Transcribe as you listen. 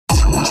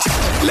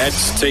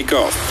Let's take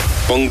off.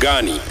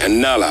 Bongani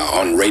and Nala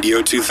on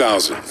Radio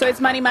 2000. So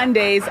it's Money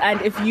Mondays,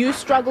 and if you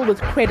struggle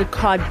with credit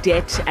card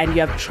debt and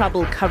you have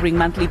trouble covering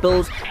monthly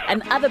bills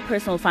and other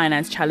personal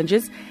finance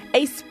challenges,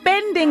 a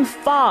spending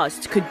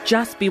fast could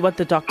just be what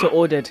the doctor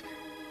ordered.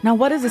 Now,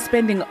 what is a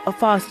spending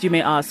fast, you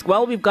may ask?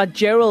 Well, we've got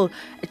Gerald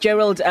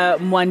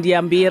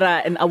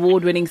Mwandiambira, an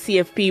award-winning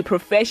CFP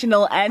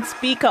professional and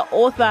speaker,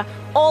 author,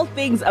 all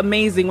things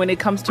amazing when it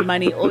comes to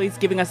money, always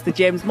giving us the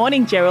gems.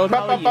 Morning, Gerald.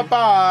 How are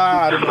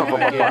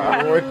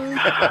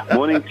you?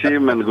 Morning,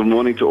 team, and good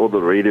morning to all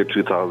the Radio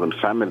 2000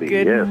 family.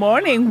 Good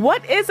morning.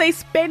 What is a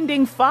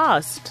spending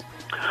fast?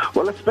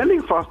 Well, a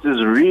spending fast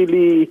is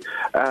really,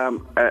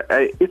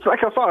 it's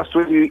like a fast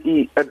when you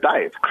eat a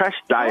diet, crash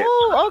diet.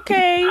 Oh,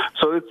 okay.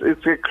 So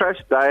it's a crash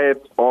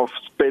diet of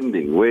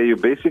spending where you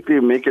basically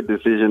make a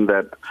decision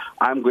that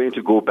I'm going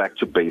to go back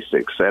to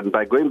basics. And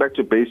by going back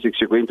to basics,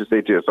 you're going to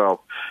say to yourself,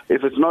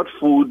 if it's not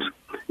food,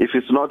 if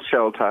it's not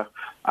shelter,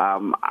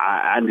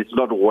 and it's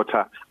not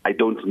water, I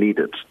don't need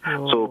it.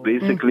 Oh. So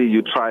basically,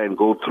 you try and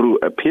go through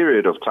a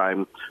period of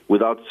time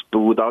without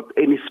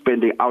any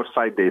spending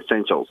outside the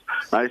essentials.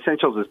 Now,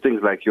 essentials is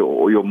things like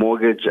your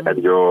mortgage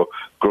and your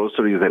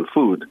groceries and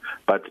food,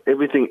 but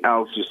everything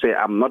else you say,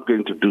 I'm not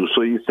going to do.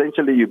 So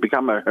essentially, you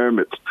become a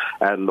hermit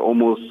and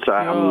almost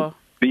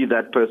be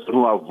that person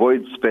who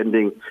avoids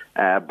spending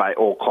by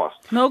all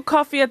costs. No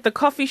coffee at the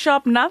coffee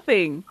shop,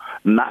 nothing.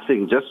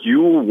 Nothing, just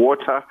you,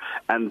 water,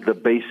 and the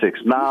basics.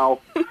 Now,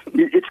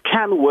 it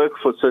can work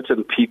for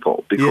certain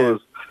people because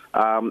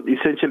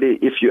essentially,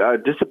 if you are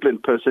a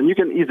disciplined person, you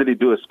can easily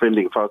do a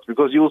spending fast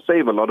because you will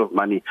save a lot of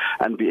money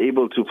and be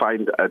able to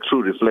find a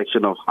true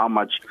reflection of how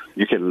much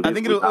you can live. I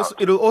think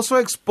it'll also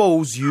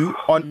expose you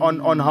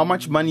on how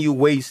much money you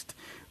waste.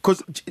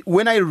 Because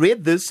when I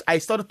read this, I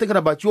started thinking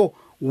about,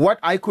 what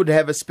I could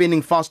have a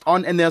spending fast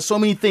on, and there are so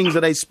many things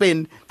that I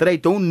spend that I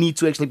don't need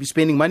to actually be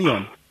spending money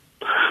on.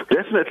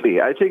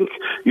 Definitely. I think,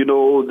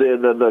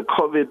 the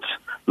COVID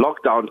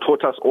lockdown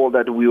taught us all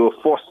that we were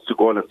forced to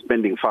go on a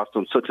spending fast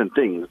on certain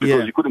things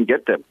because you couldn't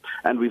get them,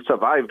 and we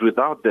survived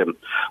without them.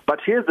 But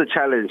here's the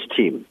challenge,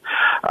 team.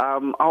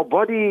 Our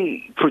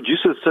body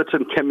produces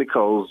certain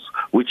chemicals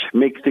which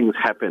make things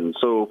happen.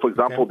 So, for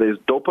example, there's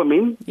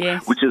dopamine,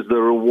 which is the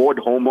reward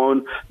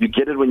hormone. You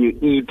get it when you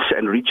eat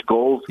and reach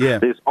goals. Yeah.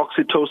 There's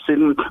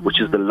oxytocin, which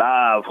is the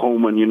love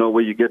hormone,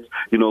 where you get,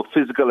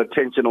 physical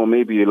attention, or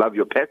maybe you love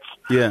your pets.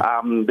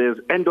 Yeah. There's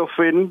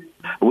endorphin,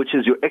 which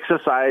is your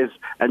exercise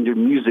and your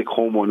music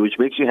hormone, which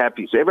makes you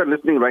happy. So everyone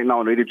listening right now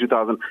on Radio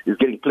 2000 is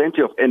getting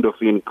plenty of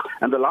endorphin.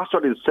 And the last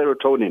one is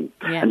serotonin,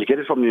 and you get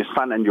it from your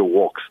sun and your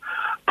walks.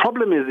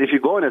 Problem is, if you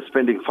go on a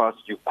spending fast,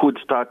 you could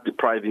start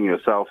depriving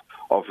yourself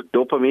of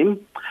dopamine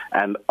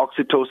and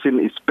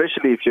oxytocin,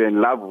 especially if you're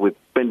in love with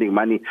spending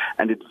money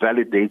and it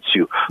validates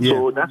you. Yeah.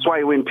 So that's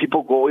why when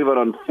people go even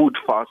on food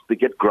fast, they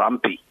get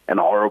grumpy and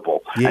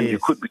horrible. Yes. And you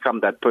could become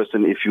that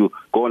person if you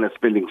go on a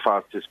spending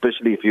fast,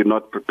 especially if you're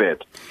not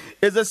prepared.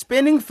 Is a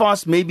spending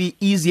fast maybe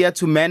easier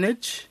to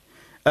manage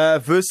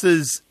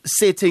versus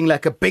setting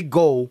like a big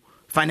goal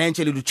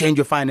financially to change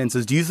your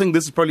finances? Do you think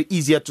this is probably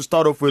easier to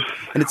start off with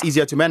and it's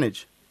easier to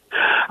manage?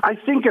 I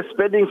think a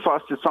spending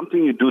fast is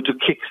something you do to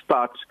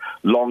kickstart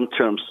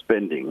long-term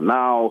spending.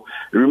 Now,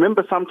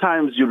 remember,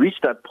 sometimes you reach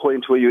that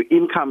point where your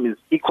income is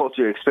equal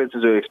to your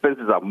expenses, or your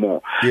expenses are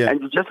more. Yeah.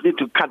 And you just need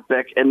to cut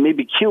back and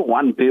maybe kill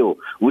one bill,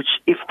 which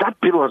if that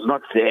bill was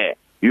not there,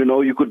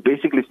 you could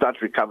basically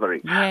start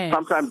recovering. Yes.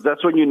 Sometimes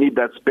that's when you need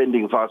that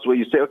spending fast, where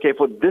you say, okay,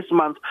 for this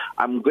month,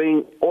 I'm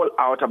going all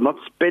out. I'm not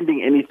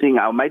spending anything.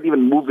 I might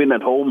even move in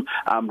at home,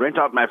 rent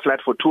out my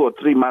flat for 2 or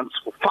 3 months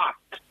fast,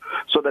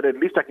 so that at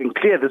least I can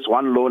clear this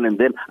one loan and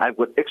then I've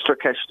got extra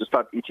cash to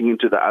start eating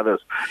into the others.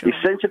 Sure.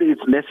 Essentially,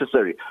 it's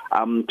necessary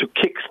to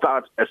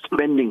kickstart a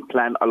spending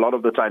plan a lot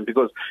of the time,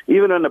 because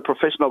even when a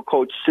professional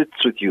coach sits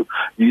with you,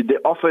 they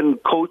often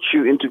coach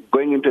you into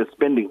going into a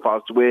spending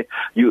fast where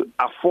you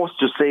are forced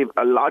to save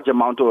a large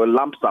amount or a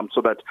lump sum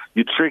so that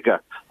you trigger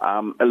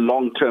a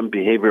long-term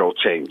behavioral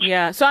change.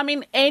 Yeah, so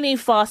any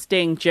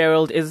fasting,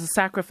 Gerald, is a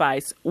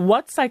sacrifice.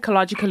 What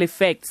psychological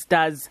effects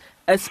does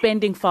a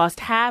spending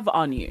fast have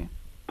on you?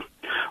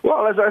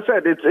 Well, as I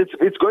said,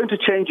 it's going to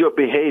change your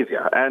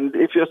behavior. And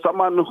if you're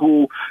someone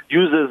who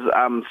uses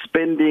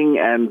spending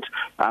and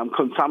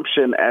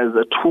consumption as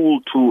a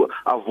tool to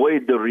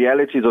avoid the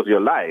realities of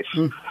your life,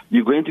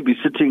 you're going to be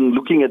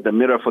looking at the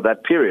mirror for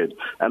that period.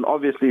 And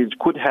obviously, it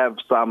could have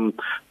some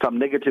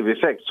negative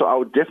effects. So I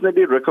would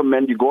definitely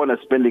recommend you go on a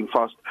spending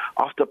fast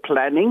after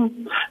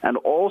planning, and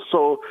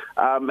also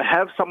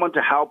have someone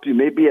to help you,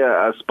 maybe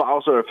a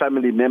spouse or a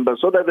family member,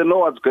 so that they know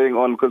what's going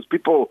on, because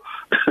people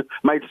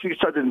might see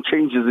certain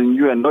changes in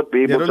you and not be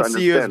able to understand. They don't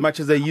see you as much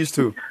as they used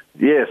to.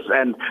 Yes,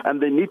 and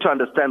they need to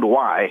understand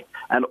why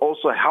and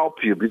also help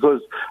you,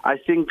 because I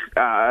think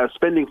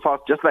spending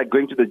fast, just like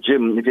going to the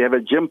gym, if you have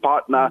a gym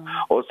partner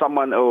or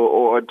someone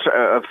or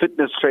a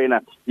fitness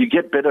trainer, you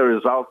get better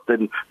results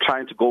than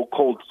trying to go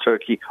cold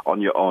turkey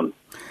on your own.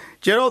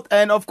 Gerald,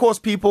 and of course,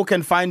 people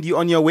can find you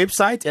on your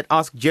website at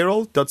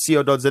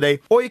askgerald.co.za,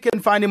 or you can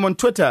find him on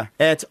Twitter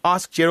at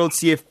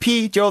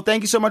askgeraldcfp. Gerald,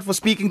 thank you so much for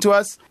speaking to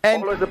us.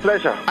 And always a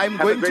pleasure. I'm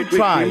going to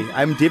try.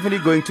 I'm definitely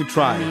going to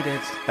try. I need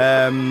it.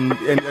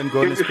 And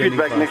go on Give a me spending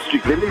feedback fast. next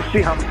week. Let me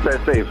see how much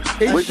I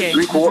save. Okay.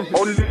 Drink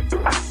only.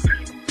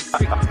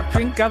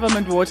 Drink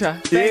government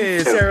water.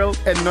 Yes, Thanks, Gerald.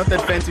 and not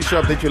that fancy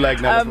shop that you like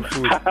now for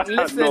food.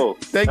 Listen. No.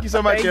 Thank you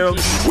so much, Thank Gerald.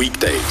 you.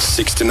 Weekdays,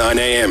 6 to 9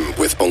 a.m.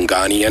 with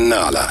Bongani and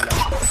Nala.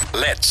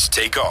 Let's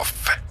take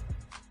off.